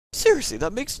Seriously,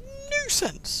 that makes no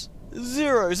sense.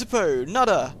 Zero, zippo,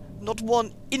 nada. Not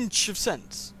 1 inch of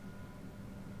sense.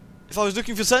 If I was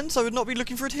looking for sense, I would not be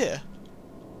looking for it here.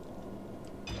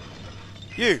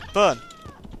 You, burn.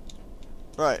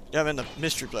 Right, yeah, I'm in the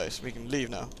mystery place. We can leave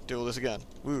now. Do all this again.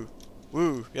 Woo.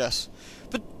 Woo, yes.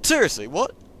 But seriously,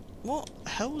 what the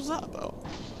hell was that about?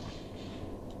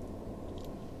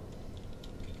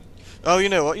 Oh, you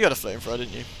know what? You had a flamethrower,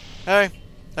 didn't you? Hey.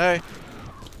 Hey.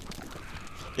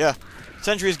 Yeah.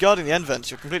 Sentry is guarding the end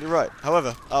vents, you're completely right.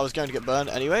 However, I was going to get burned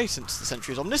anyway, since the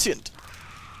sentry is omniscient.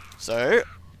 So,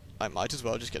 I might as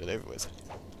well just get it over with.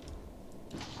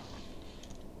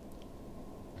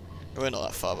 We're not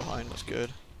that far behind, that's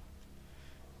good.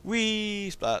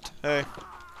 Whee! Splat. Hey.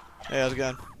 Hey, how's it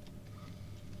going?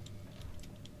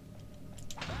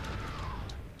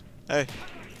 Hey.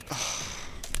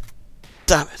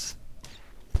 Damn it.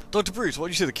 Dr. Bruce, what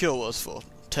did you say the cure was for?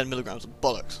 10 milligrams of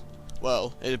bollocks.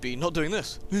 Well, it'd be not doing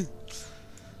this.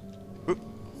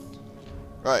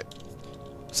 Right.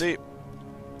 See,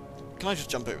 can I just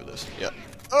jump over this? Yeah.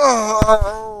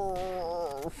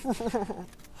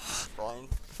 Fine.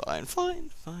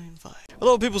 A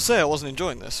lot of people say I wasn't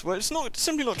enjoying this. Well, it's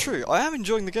simply not true. I am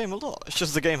enjoying the game a lot. It's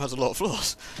just the game has a lot of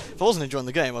flaws. If I wasn't enjoying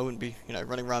the game, I wouldn't be, you know,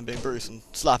 running around being Bruce and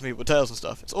slapping people with tails and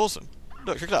stuff. It's awesome.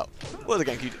 Look, check it out. What other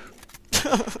game could you do?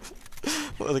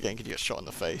 What other game could you get shot in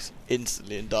the face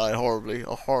instantly and die horribly?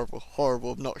 A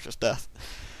horrible, obnoxious death.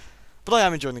 But I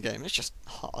am enjoying the game. It's just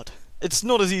hard. It's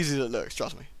not as easy as it looks,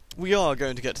 trust me. We are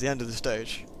going to get to the end of the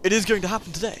stage. It is going to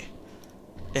happen today.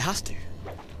 It has to.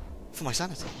 For my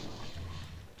sanity.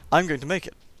 I'm going to make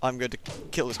it. I'm going to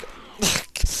kill this guy.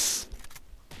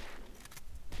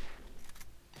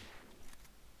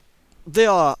 They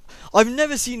are... I've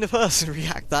never seen a person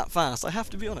react that fast, I have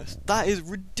to be honest. That is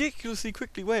ridiculously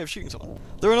quickly way of shooting someone.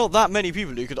 There are not that many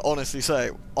people who could honestly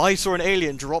say, I saw an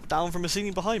alien drop down from a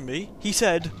ceiling behind me. He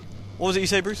said... What was it you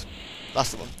say, Bruce?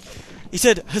 That's the one. He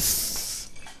said,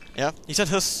 huss. Yeah, he said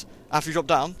huss after he dropped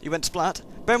down. He went splat.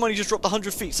 Bear in mind he just dropped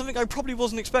 100 feet. Something I probably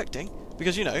wasn't expecting.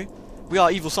 Because, you know, we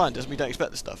are evil scientists. We don't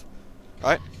expect this stuff.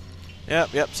 Right?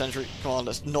 Yep, sentry. Come on,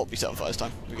 let's not be set on fire this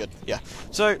time. We're good. Yeah.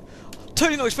 So,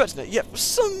 totally not expecting it. Yet, for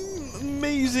some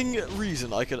amazing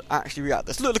reason, I could actually react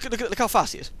this. Look how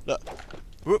fast he is. Look.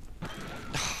 Whoop.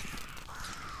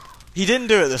 He didn't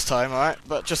do it this time, alright?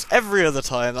 But just every other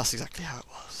time, that's exactly how it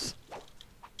was.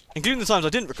 Including the times I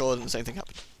didn't record and the same thing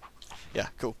happened. Yeah,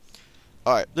 cool.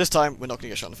 Alright, this time, we're not going to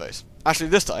get shot in the face. Actually,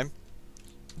 this time,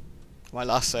 my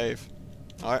last save.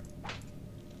 Alright.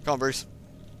 Come on, Bruce.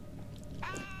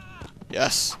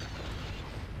 Yes.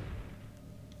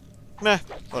 Meh,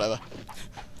 whatever.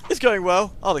 It's going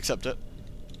well. I'll accept it.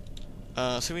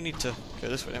 So we need to go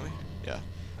this way, don't we? Yeah.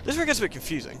 This way gets a bit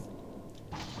confusing.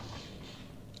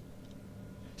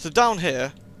 So down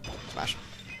here... Smash.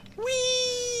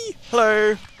 Whee!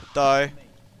 Hello! Die. I've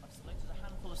selected a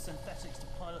handful of synthetics to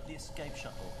pilot the escape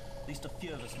shuttle. At least a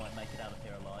few of us might make it out of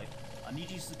here alive. I need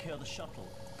you to secure the shuttle.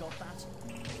 Got that?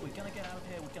 If we're gonna get out of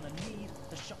here, we're gonna need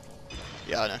the shuttle.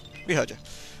 Yeah, I know. We heard you.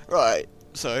 Right,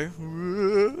 so...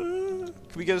 Can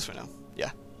we go this way now?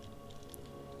 Yeah.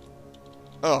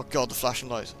 Oh god, the flashing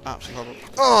lights. Absolutely horrible.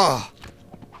 Oh!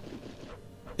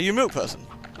 Are you a milk person?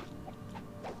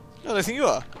 No, I don't think you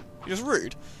are. You're just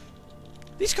rude.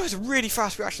 These guys are really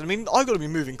fast reaction. I mean, I've got to be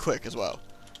moving quick as well.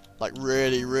 Like,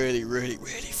 really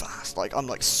fast. Like, I'm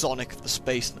like Sonic of the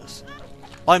spaceness.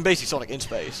 I'm basically Sonic in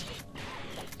space.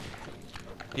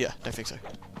 Yeah, don't think so.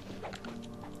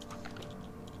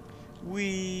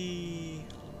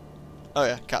 Oh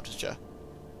yeah, captain's chair.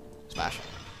 Smash.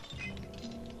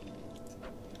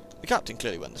 The captain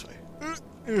clearly went this way.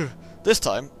 This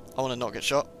time, I want to not get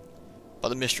shot by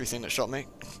the mystery thing that shot me.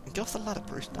 Get off the ladder,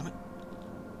 Bruce, damn it.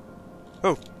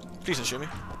 Oh, please don't shoot me.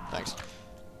 Thanks.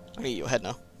 I'm gonna eat your head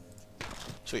now.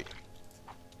 Sweet.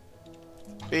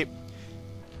 Beep.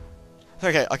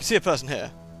 Okay, I can see a person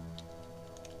here.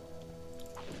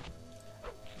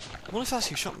 I wonder if that's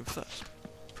who shot me first.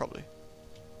 Probably.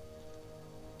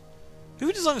 Who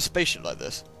would design a spaceship like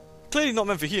this? Clearly not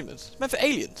meant for humans. It's meant for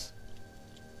aliens.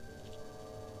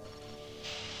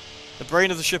 The brain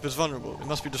of the ship is vulnerable. It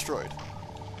must be destroyed.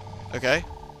 Okay.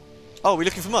 Oh, we're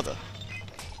looking for Mother.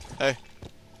 Hey.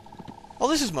 Oh,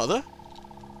 this is Mother.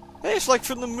 Hey, it's like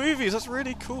from the movies. That's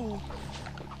really cool.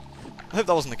 I hope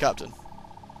that wasn't the captain.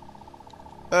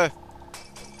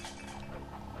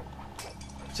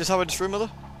 Is this how I destroy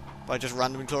Mother? By just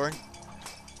randomly clawing?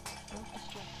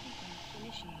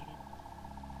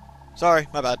 Sorry,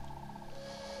 my bad.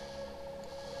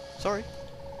 Sorry.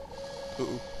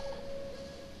 Ooh.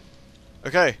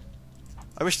 Okay.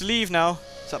 I wish to leave now.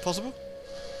 Is that possible?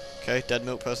 Okay, dead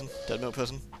milk person. Dead milk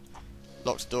person.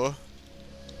 Locked door.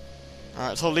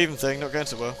 Alright, this whole leaving thing, not going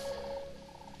so well.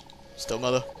 Still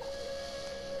mother.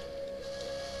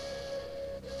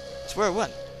 That's where it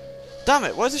went. Damn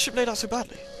it, why is this ship laid out so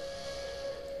badly?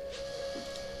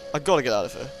 I've got to get out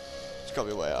of here. There's got to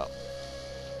be a way out.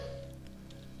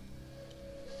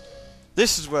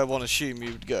 This is where one assumed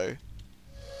you would go.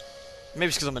 Maybe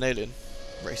it's because I'm an alien.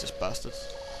 Racist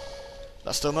bastards.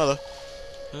 That's still mother.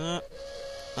 And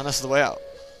that's the way out.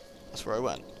 That's where I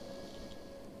went.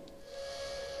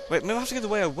 Wait, maybe I have to go the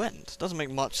way I went. Doesn't make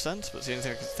much sense, but it's the only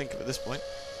thing I can think of at this point.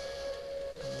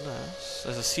 Unless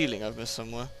there's a ceiling I've missed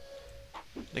somewhere.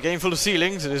 In a game full of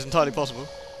ceilings, it is entirely possible.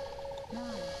 9,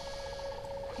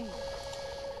 8,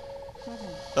 7,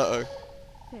 Uh-oh.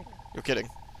 6, You're kidding.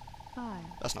 5,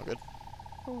 That's not good.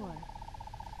 4,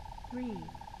 3,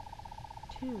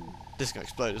 2, This is gonna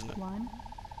explode, isn't it? 1.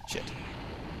 Shit.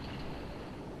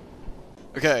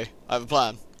 Okay, I have a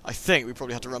plan. I think we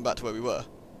probably have to run back to where we were.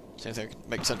 It's the only thing that can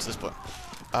make sense at this point.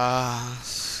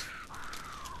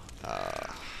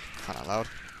 Kind of loud.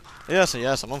 Yes,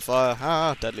 yes, I'm on fire.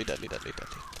 Ah, deadly, deadly, deadly,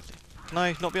 deadly, deadly. Can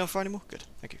I not be on fire anymore? Good,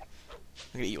 thank you.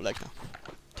 I'm gonna eat your legs now.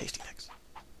 Tasty legs.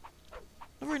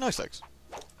 They're very nice legs.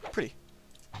 Pretty.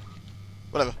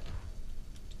 Whatever.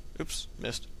 Oops,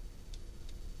 missed.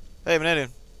 Hey, I'm an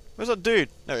alien. Where's that dude?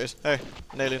 There he is. Hey,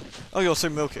 an alien. Oh, you're so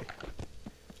milky.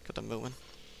 Goddamn milkman.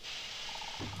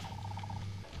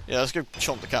 Yeah, let's go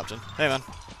chomp the captain. Hey, man.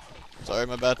 Sorry,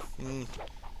 my bad.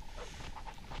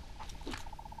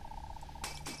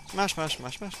 Smash, smash,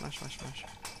 smash, smash, smash, smash, smash.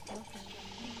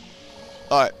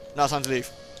 Alright, now it's time to leave.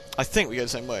 I think we go the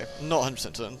same way. I'm not 100%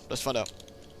 certain. Let's find out.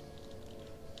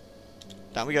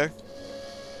 Down we go.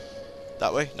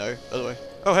 That way? No, other way.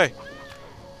 Oh, hey.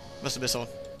 Must have missed someone.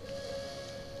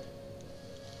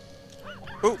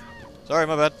 Oh, sorry,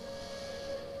 my bad.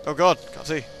 Oh god, can't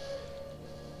see.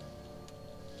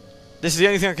 This is the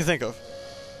only thing I can think of.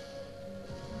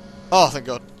 Oh, thank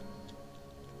god.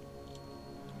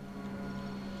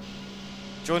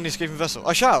 Join the escaping vessel.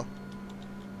 I shall!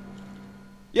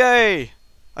 Yay!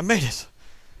 I made it!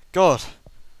 God.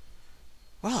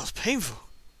 Wow, that was painful.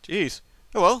 Jeez.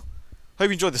 Oh well. Hope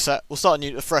you enjoyed the set. We'll start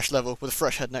a fresh level with a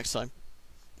fresh head next time.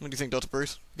 What do you think, Dr.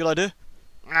 Bruce? Good idea?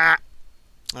 I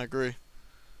agree.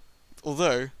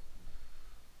 Although,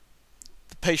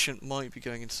 the patient might be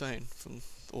going insane from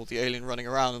all the alien running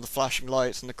around and the flashing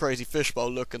lights and the crazy fishbowl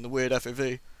look and the weird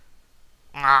FOV.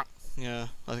 Yeah,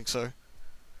 I think so.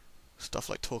 Stuff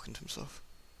like talking to himself.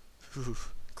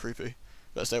 Oof, creepy.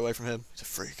 Better stay away from him. He's a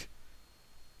freak.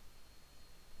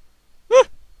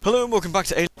 Hello and welcome back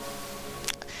to Alien.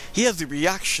 He has the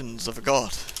reactions of a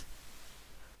god.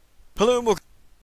 Hello and welcome